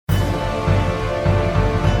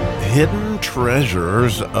hidden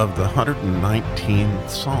treasures of the 119th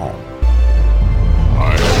Psalm.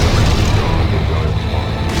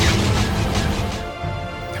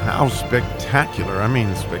 How spectacular,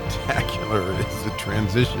 spectacular is the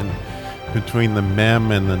transition between the mem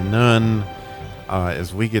and the nun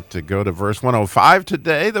as we get to go to verse 105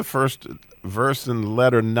 today, the first verse in the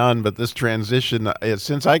letter nun. But this transition,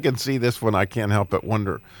 since I can see this one, I can't help but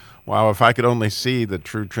wonder, wow, if I could only see the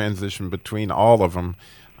true transition between all of them,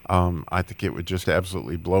 I think it would just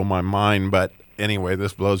absolutely blow my mind. But anyway,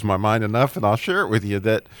 this blows my mind enough, and I'll share it with you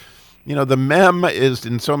that, the mem is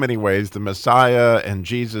in so many ways the Messiah and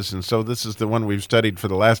Jesus, and so this is the one we've studied for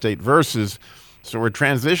the last 8 verses. So we're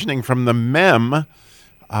transitioning from the mem,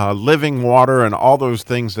 living water and all those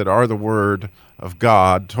things that are the Word of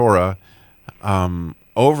God, Torah,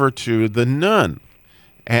 over to the nun.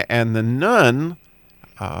 And the nun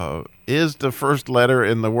is the first letter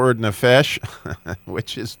in the word nephesh,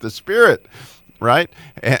 which is the spirit, right?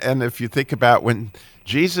 And if you think about when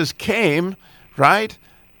Jesus came, right,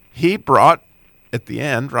 he brought at the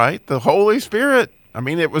end, right, the Holy Spirit.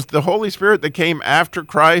 It was the Holy Spirit that came after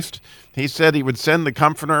Christ. He said he would send the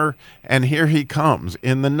Comforter, and here he comes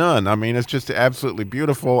in the nun. It's just absolutely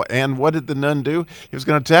beautiful. And what did the nun do? He was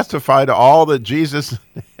going to testify to all that Jesus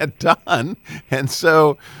had done. And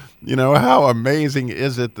so, how amazing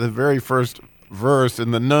is it? The very first verse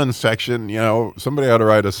in the nun section, somebody ought to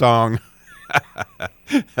write a song.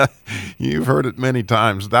 You've heard it many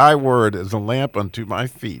times. Thy word is a lamp unto my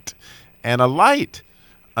feet and a light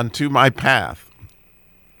unto my path.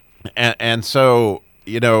 And so,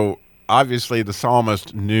 obviously the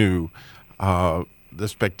psalmist knew the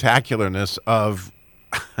spectacularness of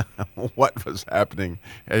what was happening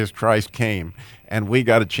as Christ came. And we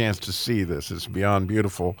got a chance to see this. It's beyond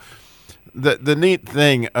beautiful. The neat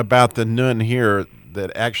thing about the nun here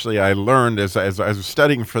that actually I learned as I was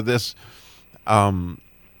studying for this a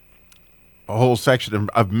whole section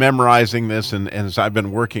of memorizing this, and as I've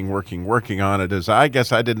been working on it, is I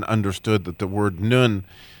guess I didn't understood that the word nun,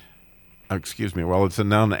 it's a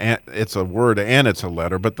noun, it's a word and it's a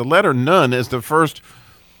letter, but the letter nun is the first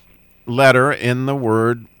letter in the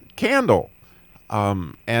word candle.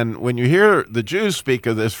 And when you hear the Jews speak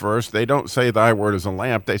of this verse, they don't say thy word is a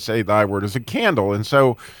lamp, they say thy word is a candle. And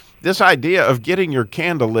so this idea of getting your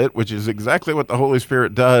candle lit, which is exactly what the Holy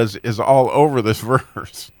Spirit does, is all over this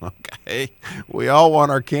verse, okay? We all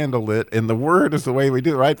want our candle lit, and the Word is the way we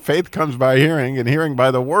do it, right? Faith comes by hearing, and hearing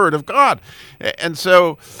by the Word of God. And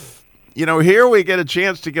so, here we get a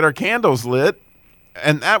chance to get our candles lit,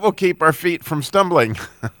 and that will keep our feet from stumbling.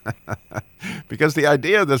 Because the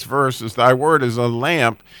idea of this verse is thy Word is a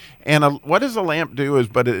lamp, and what does a lamp do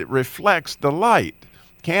but it reflects the light.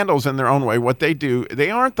 Candles, in their own way, what they do,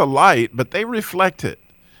 they aren't the light, but they reflect it.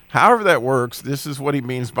 However that works, this is what he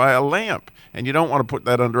means by a lamp. And you don't want to put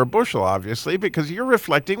that under a bushel, obviously, because you're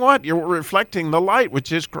reflecting what? You're reflecting the light,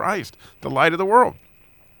 which is Christ, the light of the world.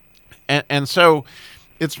 And so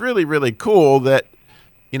it's really, really cool that,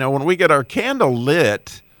 when we get our candle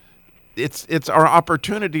lit, it's our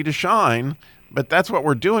opportunity to shine, but that's what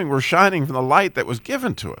we're doing. We're shining from the light that was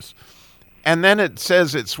given to us. And then it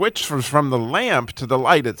says it switches from the lamp to the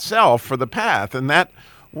light itself for the path. And that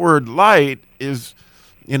word light is,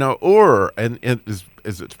 ur, and it is,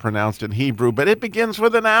 as it's pronounced in Hebrew, but it begins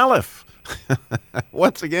with an aleph.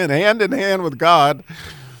 Once again, hand in hand with God.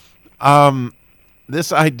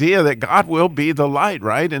 This idea that God will be the light,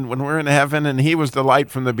 right? And when we're in heaven and he was the light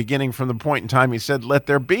from the beginning, from the point in time he said, let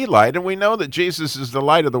there be light. And we know that Jesus is the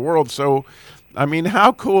light of the world. So,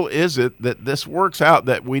 how cool is it that this works out,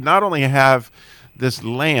 that we not only have this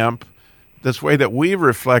lamp, this way that we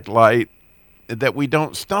reflect light, that we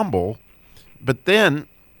don't stumble, but then,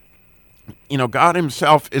 God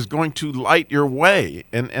himself is going to light your way.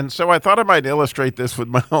 And so I thought I might illustrate this with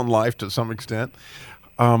my own life to some extent,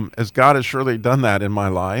 as God has surely done that in my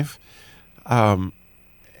life. And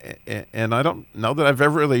I don't know that I've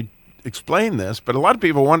ever really explain this, but a lot of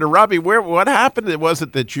people wonder, Robbie, what happened? Was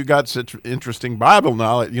it that you got such interesting Bible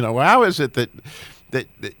knowledge? How is it that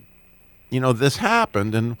this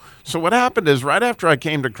happened? And so what happened is right after I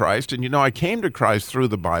came to Christ, and I came to Christ through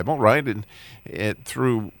the Bible, right? And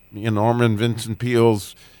through Norman Vincent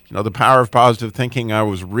Peale's, The Power of Positive Thinking. I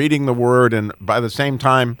was reading the Word, and by the same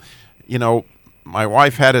time, my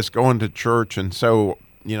wife had us going to church, and so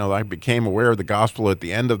I became aware of the gospel at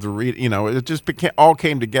the end of the read. It just all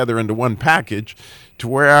came together into one package to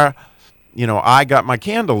where, I got my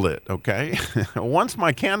candle lit, okay? Once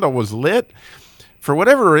my candle was lit, for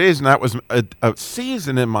whatever reason, that was a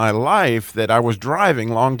season in my life that I was driving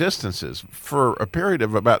long distances for a period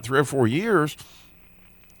of about 3 or 4 years.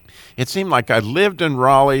 it seemed like I lived in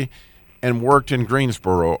Raleigh and worked in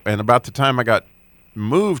Greensboro. And about the time I got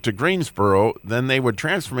moved to Greensboro, then they would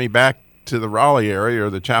transfer me back to the Raleigh area or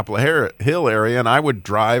the Chapel Hill area, and I would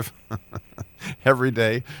drive every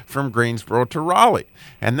day from Greensboro to Raleigh.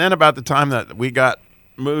 And then about the time that we got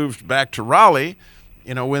moved back to Raleigh,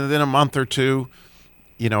 within a month or two,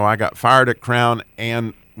 I got fired at Crown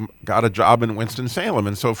and got a job in Winston-Salem.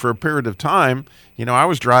 And so for a period of time, I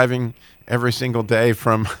was driving every single day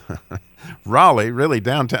from Raleigh, really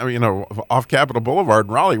downtown, off Capitol Boulevard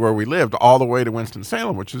in Raleigh where we lived, all the way to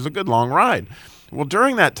Winston-Salem, which is a good long ride. Well,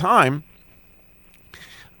 during that time,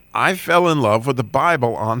 I fell in love with the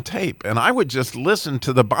Bible on tape, and I would just listen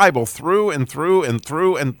to the Bible through and through and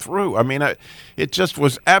through and through. I mean, it just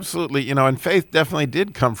was absolutely, and faith definitely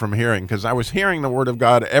did come from hearing, because I was hearing the Word of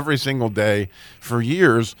God every single day for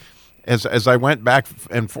years. As I went back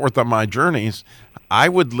and forth on my journeys, I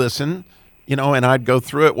would listen, and I'd go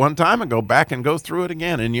through it one time and go back and go through it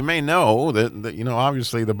again. And you may know that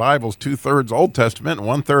obviously the Bible's 2/3 Old Testament and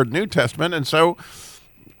 1/3 New Testament, and so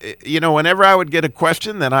whenever I would get a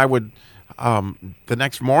question, then I would, the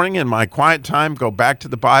next morning in my quiet time, go back to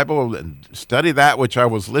the Bible and study that which I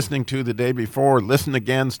was listening to the day before, listen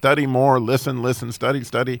again, study more, listen,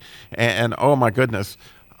 study. And oh my goodness,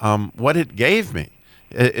 what it gave me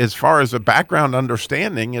as far as a background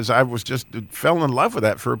understanding is I was just fell in love with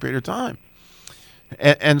that for a period of time.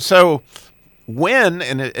 And so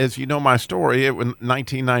and as you know my story, it was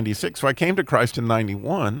 1996, so I came to Christ in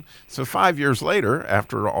 91. So 5 years later,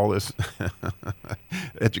 after all this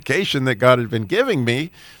education that God had been giving me,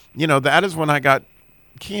 that is when I got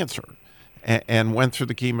cancer and went through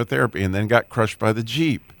the chemotherapy and then got crushed by the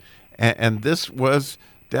Jeep. And this was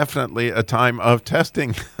definitely a time of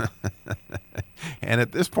testing. And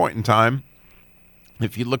at this point in time,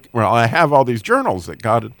 if you look, I have all these journals that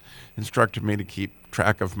God had instructed me to keep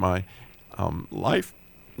track of my life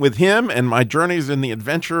with Him and my journeys in the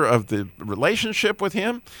adventure of the relationship with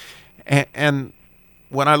Him. And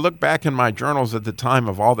when I look back in my journals at the time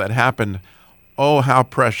of all that happened, oh, how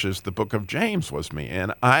precious the book of James was to me.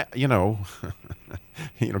 And I,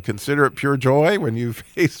 consider it pure joy when you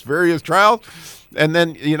face various trials. And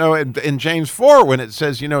then, in James 4, when it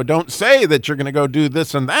says, don't say that you're going to go do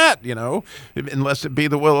this and that, unless it be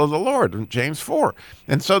the will of the Lord, in James 4.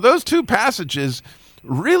 And so those two passages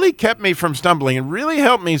really kept me from stumbling and really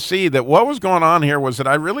helped me see that what was going on here was that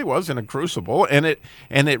I really was in a crucible, and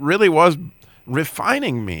it really was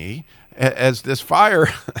refining me as this fire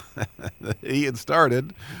that He had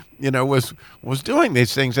started, was doing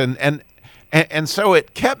these things. And so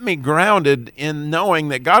it kept me grounded in knowing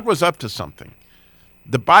that God was up to something.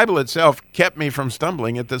 The Bible itself kept me from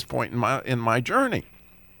stumbling at this point in my journey.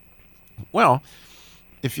 Well,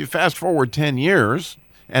 if you fast forward 10 years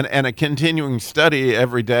and a continuing study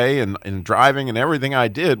every day and driving, and everything I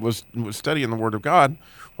did was studying the Word of God.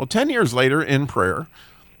 Well, 10 years later in prayer,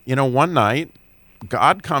 one night,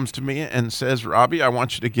 God comes to me and says, Robbie, I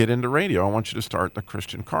want you to get into radio. I want you to start the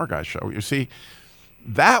Christian Car Guy Show. You see,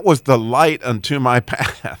 that was the light unto my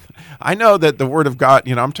path. I know that the Word of God,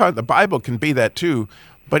 I'm talking, the Bible can be that too,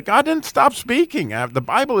 but God didn't stop speaking. The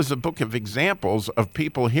Bible is a book of examples of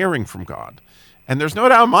people hearing from God. And there's no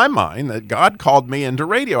doubt in my mind that God called me into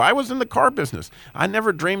radio. I was in the car business. I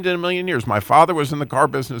never dreamed in a million years. My father was in the car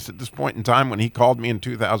business at this point in time when he called me in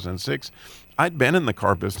 2006. I'd been in the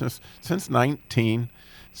car business since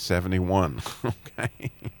 1971.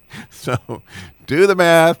 Okay. So do the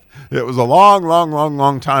math. It was a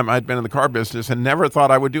long time I'd been in the car business and never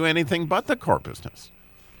thought I would do anything but the car business.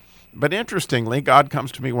 But interestingly, God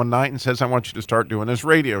comes to me one night and says, I want you to start doing this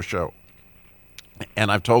radio show.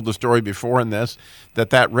 And I've told the story before in this,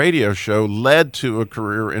 that radio show led to a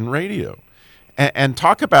career in radio. And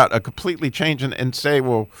talk about a completely change and say,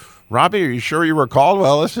 well, Robbie, are you sure you were called?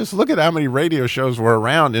 Well, let's just look at how many radio shows were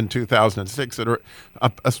around in 2006 that are,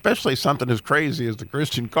 especially something as crazy as the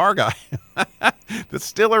Christian Car Guy, that's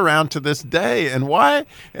still around to this day. And why?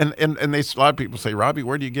 And a lot of people say, Robbie,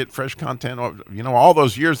 where do you get fresh content? All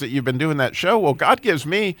those years that you've been doing that show. Well, God gives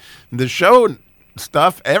me the show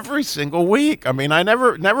stuff every single week. I mean, I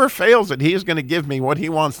never fails that He is going to give me what He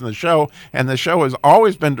wants in the show, and the show has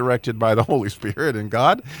always been directed by the Holy Spirit and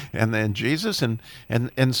God and then Jesus, and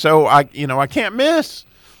so I can't miss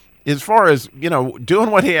as far as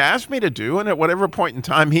doing what He asked me to do, and at whatever point in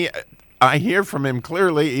time I hear from Him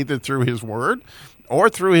clearly, either through His Word or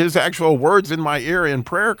through His actual words in my ear in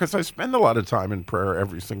prayer, because I spend a lot of time in prayer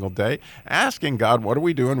every single day asking God, what are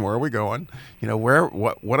we doing, where are we going,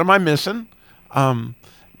 what am I missing?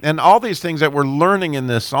 And all these things that we're learning in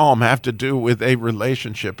this psalm have to do with a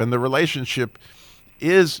relationship. And the relationship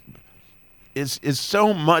is is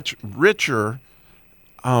so much richer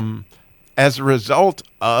as a result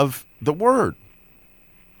of the Word,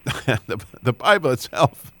 the Bible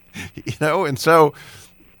itself, and so.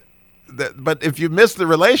 But if you miss the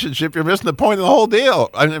relationship, you're missing the point of the whole deal.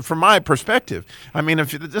 I mean, from my perspective,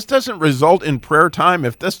 if this doesn't result in prayer time,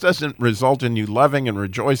 if this doesn't result in you loving and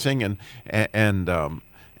rejoicing and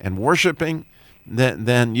worshiping,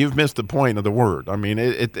 then you've missed the point of the Word. I mean,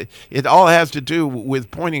 it all has to do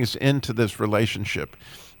with pointing us into this relationship,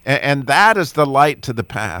 and that is the light to the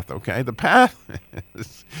path. Okay, the path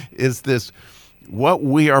is this: what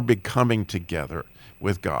we are becoming together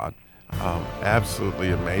with God.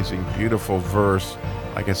 Absolutely amazing, beautiful verse.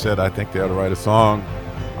 Like I said, I think they ought to write a song.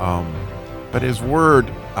 But His Word,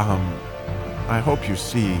 I hope you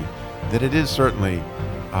see that it is certainly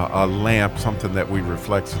a lamp, something that we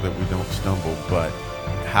reflect so that we don't stumble. But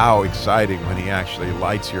how exciting when He actually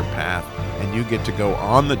lights your path and you get to go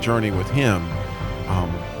on the journey with Him,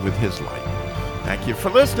 with His light. Thank you for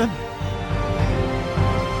listening.